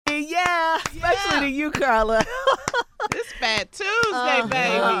Yeah, especially to you, Carla. It's Fat Tuesday,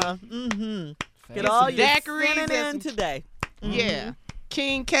 baby. Get all some your daiquiris sinning in and today. Yeah.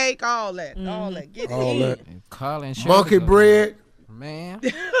 King cake, all that. All that. Get All it that. And Carla and Monkey Shirley go bread. down. Man.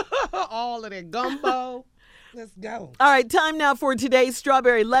 all of that gumbo. Let's go. All right, time now for today's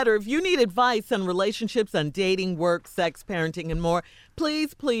Strawberry Letter. If you need advice on relationships, on dating, work, sex, parenting, and more,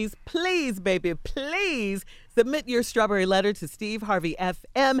 please, please, please, baby, please submit your Strawberry Letter to Steve Harvey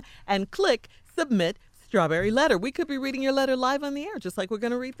FM and click Submit Strawberry Letter. We could be reading your letter live on the air, just like we're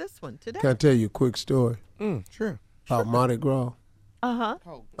going to read this one today. Can I tell you a quick story Sure. about Mardi Gras? Uh-huh.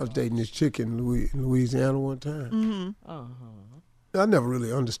 I was dating this chick in Louisiana one time. I never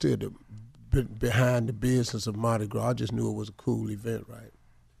really understood the behind the business of Mardi Gras. I just knew it was a cool event, right?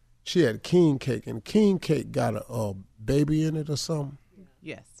 She had king cake, and king cake got a baby in it or something.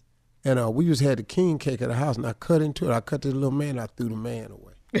 Yes. And we just had the king cake at the house, and I cut into it. I cut this little man, I threw the man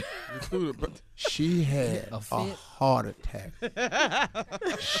away. She had a heart attack.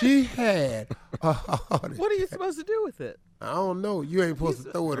 She had a heart attack. What are you supposed to do with it? I don't know. You ain't supposed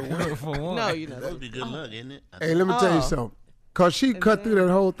to throw it away. For one. No, you know. That'd be good luck, isn't it? Hey, let me tell you something. Cause she cut through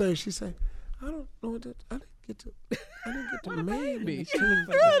that whole thing. She said, "I don't know what that. I didn't get the man." Baby.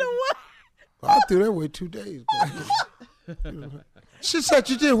 I threw that away 2 days ago. She said,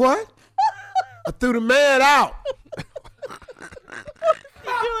 "You did what?" I threw the man out.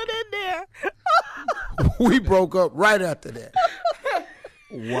 Doing in there. We broke up right after that.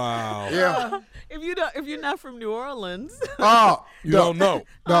 Wow. Yeah. If you're not from New Orleans. Oh, You don't know.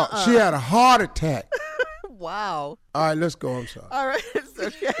 no, she had a heart attack. Wow. All right, let's go. I'm sorry. All right. So,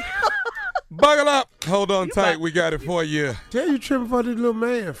 Buckle up. Hold on tight. We got it for you. Tell you tripping for this little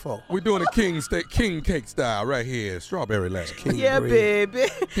man for. We're doing a king cake style right here. Strawberry letter. yeah, bread. baby.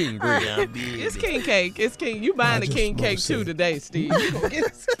 King bread. Yeah, baby. It's king cake. It's king. You buying the just king wanna cake say- too today, Steve. You gonna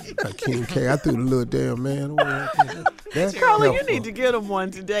get this king A king cake. I threw the little damn man away. That's Carla, you helpful. need to get him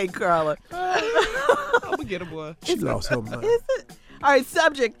one today, Carla. I'm gonna get a boy. She lost her mind. Is it? All right,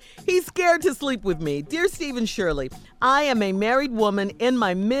 subject. He's scared to sleep with me. Dear Stephen Shirley, I am a married woman in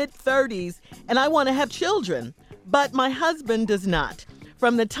my mid-30s, and I want to have children, but my husband does not.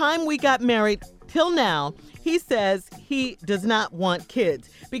 From the time we got married till now, he says he does not want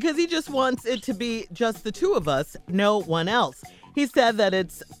kids because he just wants it to be just the two of us, no one else. He said that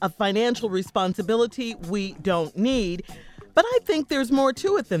it's a financial responsibility we don't need, but I think there's more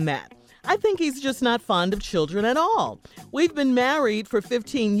to it than that. I think he's just not fond of children at all. We've been married for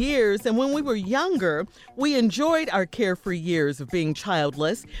 15 years, and when we were younger, we enjoyed our carefree years of being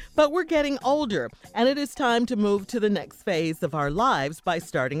childless, but we're getting older, and it is time to move to the next phase of our lives by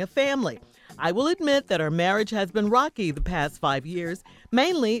starting a family. I will admit that our marriage has been rocky the past 5 years,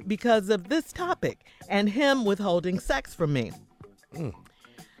 mainly because of this topic and him withholding sex from me.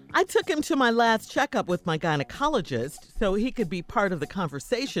 I took him to my last checkup with my gynecologist so he could be part of the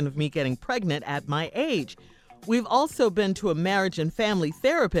conversation of me getting pregnant at my age. We've also been to a marriage and family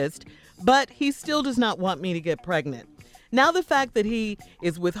therapist, but he still does not want me to get pregnant. Now the fact that he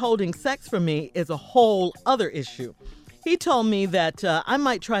is withholding sex from me is a whole other issue. He told me that I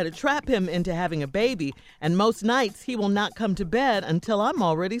might try to trap him into having a baby, and most nights he will not come to bed until I'm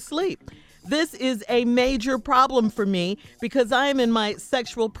already asleep. This is a major problem for me because I am in my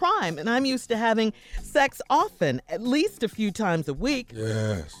sexual prime and I'm used to having sex often, at least a few times a week.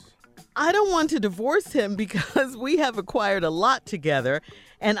 Yes. I don't want to divorce him because we have acquired a lot together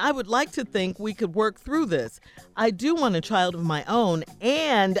and I would like to think we could work through this. I do want a child of my own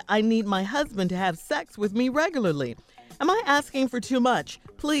and I need my husband to have sex with me regularly. Am I asking for too much?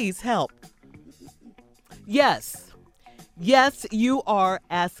 Please help. Yes. Yes, you are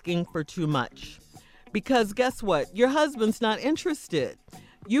asking for too much. Because guess what? Your husband's not interested.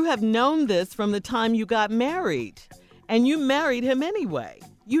 You have known this from the time you got married. And you married him anyway.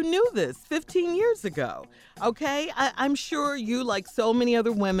 You knew this 15 years ago. Okay? I'm sure you, like so many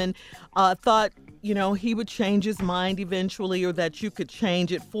other women, thought, he would change his mind eventually or that you could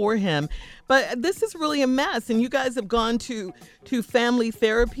change it for him. But this is really a mess. And you guys have gone to family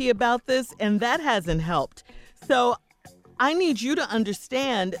therapy about this, and that hasn't helped. So I need you to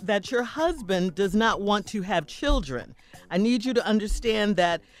understand that your husband does not want to have children. I need you to understand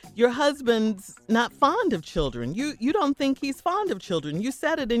that your husband's not fond of children. You don't think he's fond of children. You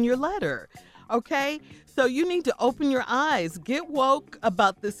said it in your letter, okay? So you need to open your eyes, get woke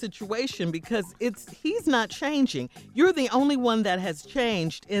about this situation because he's not changing. You're the only one that has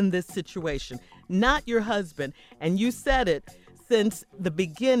changed in this situation, not your husband. And you said it since the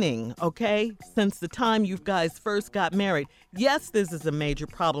beginning, okay? Since the time you guys first got married. Yes, this is a major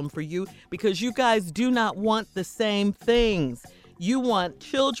problem for you because you guys do not want the same things. You want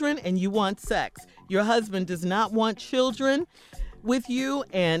children and you want sex. Your husband does not want children with you,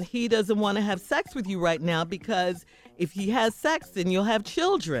 and he doesn't want to have sex with you right now because if he has sex, then you'll have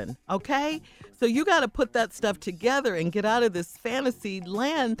children, okay? So you got to put that stuff together and get out of this fantasy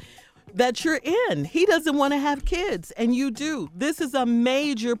land that you're in. He doesn't want to have kids, and you do. This is a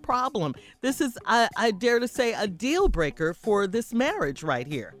major problem. This is, I dare to say, a deal breaker for this marriage right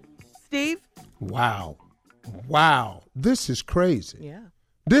here. Steve? Wow. This is crazy. Yeah.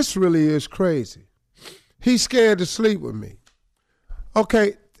 This really is crazy. He's scared to sleep with me.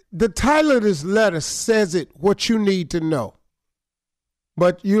 Okay, the title of this letter says it, what you need to know.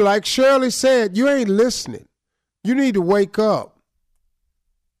 But you, like Shirley said, you ain't listening. You need to wake up.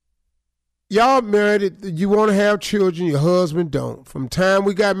 Y'all married, you want to have children, your husband don't. From time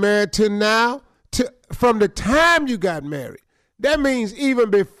we got married to now, from the time you got married, that means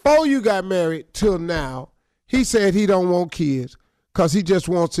even before you got married till now, he said he don't want kids because he just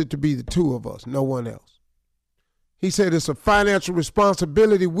wants it to be the two of us, no one else. He said it's a financial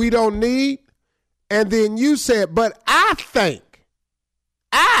responsibility we don't need. And then you said, but I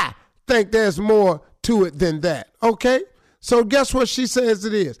think there's more to it than that. Okay? So guess what she says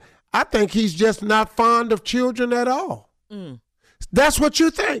it is? I think he's just not fond of children at all. That's what you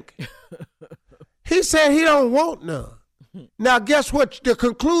think. He said he don't want none. Now, guess what? The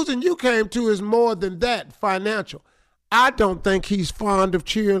conclusion you came to is more than that, financial. I don't think he's fond of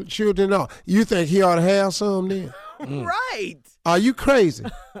children at all. You think he ought to have some then? Right. Are you crazy?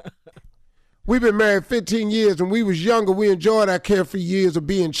 We've been married 15 years. When we was younger, we enjoyed our carefree years of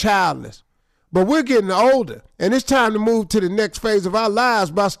being childless. But we're getting older, and it's time to move to the next phase of our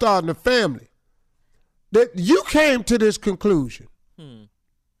lives by starting a family. That you came to this conclusion.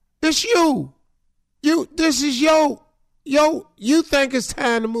 It's you. This is you think it's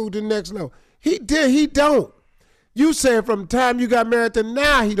time to move to the next level. He don't. You said from the time you got married to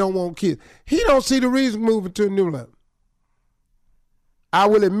now he don't want kids. He don't see the reason moving to a new level. I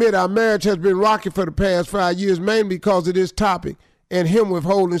will admit our marriage has been rocky for the past 5 years, mainly because of this topic and him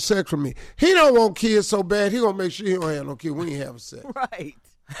withholding sex from me. He don't want kids so bad, he gonna make sure he don't have no kids. We ain't having sex. Right.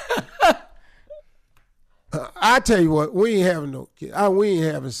 I tell you what, we ain't having no kids. We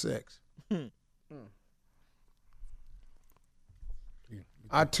ain't having sex.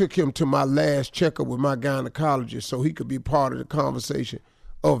 I took him to my last checkup with my gynecologist so he could be part of the conversation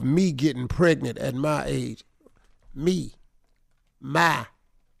of me getting pregnant at my age. Me, my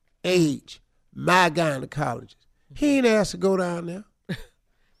age, my gynecologist. He ain't asked to go down there.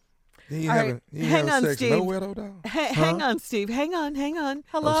 He All ain't right, having hang on, sex Steve. nowhere though, dog. Hang on, Steve. Hang on.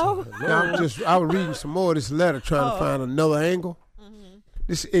 Hello? I was reading some more of this letter trying to find another angle.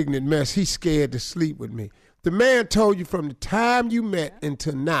 This ignorant mess, he's scared to sleep with me. The man told you from the time you met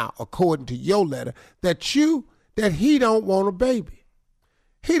until now, according to your letter, that he don't want a baby.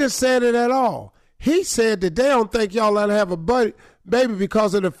 He done said it at all. He said that they don't think y'all ought to have a baby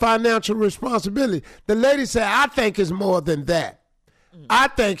because of the financial responsibility. The lady said, I think it's more than that. I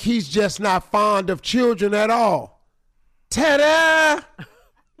think he's just not fond of children at all. Ta-da!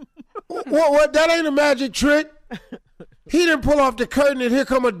 What? That ain't a magic trick. He didn't pull off the curtain and here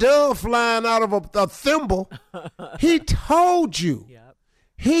come a dove flying out of a thimble. He told you. Yep.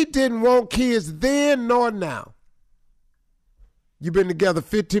 He didn't want kids then nor now. You've been together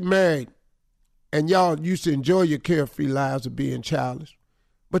 50 married, and y'all used to enjoy your carefree lives of being childless.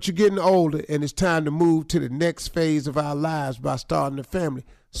 But you're getting older, and it's time to move to the next phase of our lives by starting a family.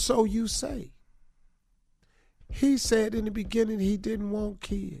 So you say. He said in the beginning he didn't want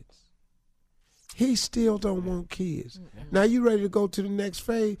kids. He still don't want kids. Now you ready to go to the next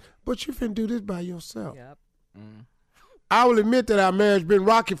phase, but you finna do this by yourself. Yep. I will admit that our marriage been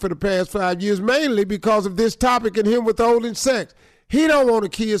rocky for the past 5 years, mainly because of this topic and him withholding sex. He don't want a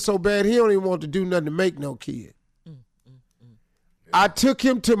kid so bad, he don't even want to do nothing to make no kid. I took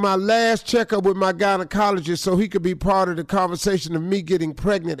him to my last checkup with my gynecologist so he could be part of the conversation of me getting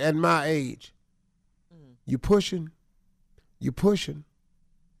pregnant at my age. You pushing.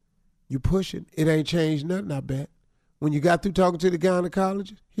 It ain't changed nothing, I bet. When you got through talking to the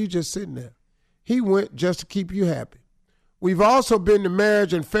gynecologist, he just sitting there. He went just to keep you happy. We've also been to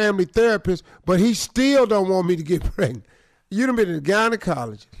marriage and family therapists, but he still don't want me to get pregnant. You done been to the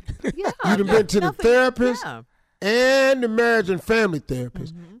gynecologist. Yeah, you done been to the therapist yeah. and the marriage and family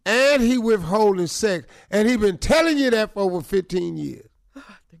therapist. And he withholding sex. And he been telling you that for over 15 years. I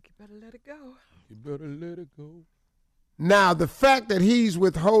think you better let it go. You better let it go. Now, the fact that he's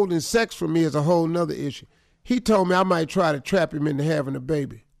withholding sex from me is a whole nother issue. He told me I might try to trap him into having a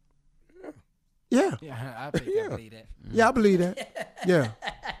baby. Yeah. Yeah, I think I believe that. Yeah, I believe that. Yeah.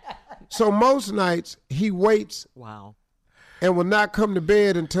 So most nights he waits Wow. and will not come to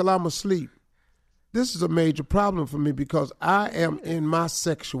bed until I'm asleep. This is a major problem for me because I am in my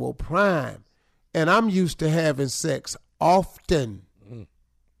sexual prime, and I'm used to having sex often.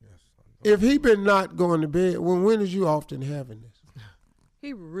 If he been not going to bed, when is you often having this?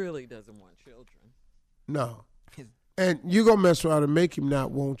 He really doesn't want children. No. And you're going to mess around and make him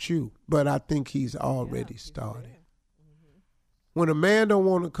not want you, but I think he's already started. Mm-hmm. When a man don't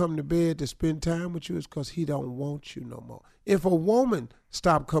want to come to bed to spend time with you, it's because he don't want you no more. If a woman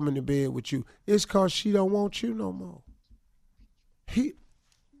stop coming to bed with you, it's because she don't want you no more.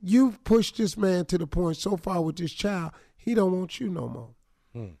 You've pushed this man to the point so far with this child, he don't want you no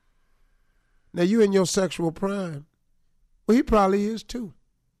more. Now, you in your sexual prime. Well, he probably is too.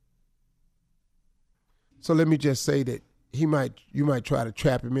 So let me just say that you might try to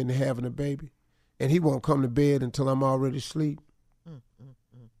trap him into having a baby, and he won't come to bed until I'm already asleep.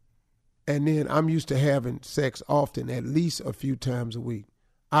 And then I'm used to having sex often, at least a few times a week.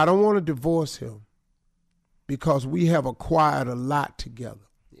 I don't want to divorce him because we have acquired a lot together.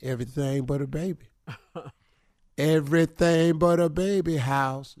 Everything but a baby. Everything but a baby.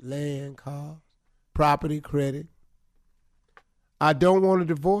 House, land, cars, property, credit. I don't want to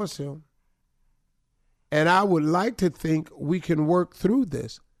divorce him. And I would like to think we can work through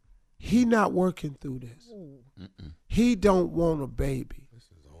this. He not working through this. He don't want a baby.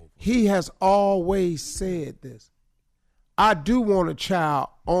 He has always said this. I do want a child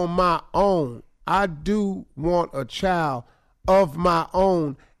on my own. I do want a child of my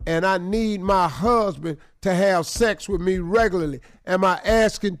own. And I need my husband to have sex with me regularly. Am I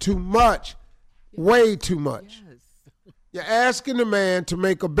asking too much? Way too much. Yes. You're asking the man to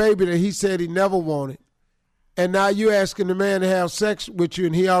make a baby that he said he never wanted. And now you're asking the man to have sex with you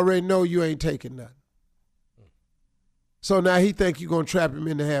and he already know you ain't taking nothing. So now he think you're going to trap him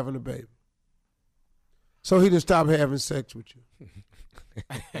into having a baby. So he done stop having sex with you.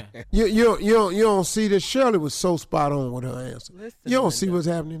 You don't see this. Shirley was so spot on with her answer. Listen, you don't see what's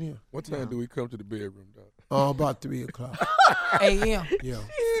happening here. What time do we come to the bedroom, Doc? Oh, about 3 o'clock. A.M. Yeah.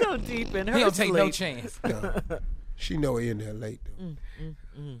 He's so deep in her He don't sleep. take no chance. No. She know he in there late, though.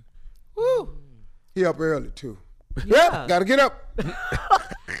 Woo. He up early, too. Yeah. Yep, got to get up.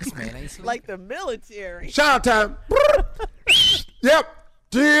 This man ain't sleep. Like the military. Shower time. Yep.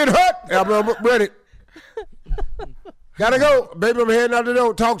 Did hut. I'm ready. Gotta go. Baby, I'm heading out the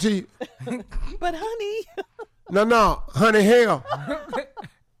door. Talk to you. But honey. No. Honey, hell.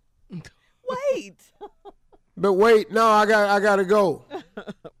 Wait. But wait, no, I gotta go.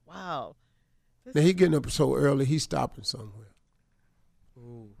 Wow. Now he getting up so early, he's stopping somewhere.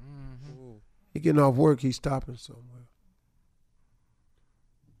 He getting off work, he's stopping somewhere.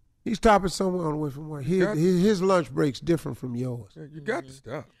 He's stopping somewhere on the way from work. His lunch break's different from yours. Yeah, you got to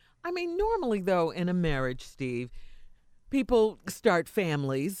stop. I mean, normally though, in a marriage, Steve, people start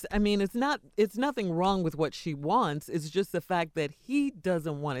families. I mean, it's nothing wrong with what she wants. It's just the fact that he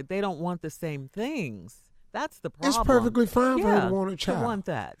doesn't want it. They don't want the same things. That's the problem. It's perfectly fine for her to want a child. To want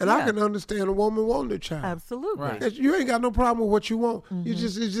that. And I can understand a woman wanting a child. Absolutely. Right. You ain't got no problem with what you want. It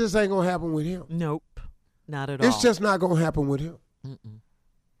just ain't gonna happen with him. Nope. Not at all. It's just not gonna happen with him.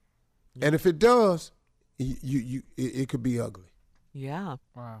 And if it does, it could be ugly. Yeah.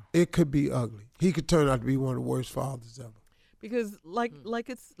 Wow. It could be ugly. He could turn out to be one of the worst fathers ever. Because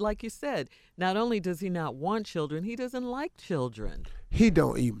like you said, not only does he not want children, he doesn't like children. He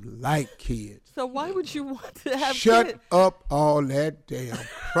don't even like kids. So why would you want to have Shut kids? up all that damn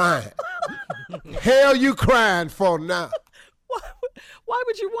crying. Hell you crying for now? Why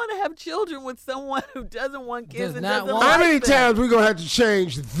would you want to have children with someone who doesn't want kids Does and not doesn't want- How like many them? times we gonna have to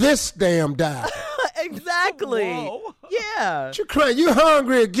change this damn diet? Exactly. Whoa. Yeah. What you crying? You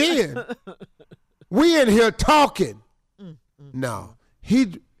hungry again? We in here talking. No,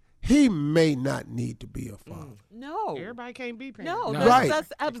 he may not need to be a father. No. Everybody can't be parents. No, No. Right.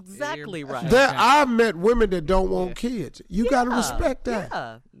 that's exactly right. I've met women that don't want kids. You got to respect that.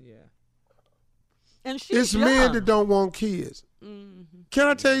 Yeah. Yeah. And she's It's young. men that don't want kids. Can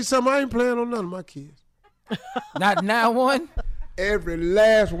I tell you something? I ain't playing on none of my kids. Not now one. Every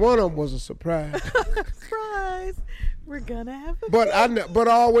last one of them was a surprise. Surprise. We're gonna have a But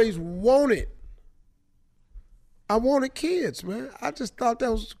I always wanted. I wanted kids, man. I just thought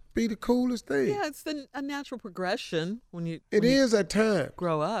that was be the coolest thing. Yeah, it's a natural progression when you It is at times.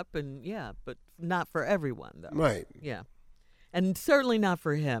 grow up, and but not for everyone though. Right. Yeah, and certainly not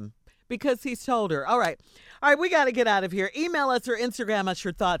for him because he's told her. All right, we got to get out of here. Email us or Instagram us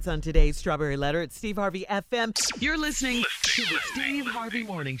your thoughts on today's Strawberry Letter at Steve Harvey FM. You're listening to the Steve Harvey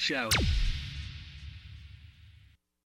Morning Show.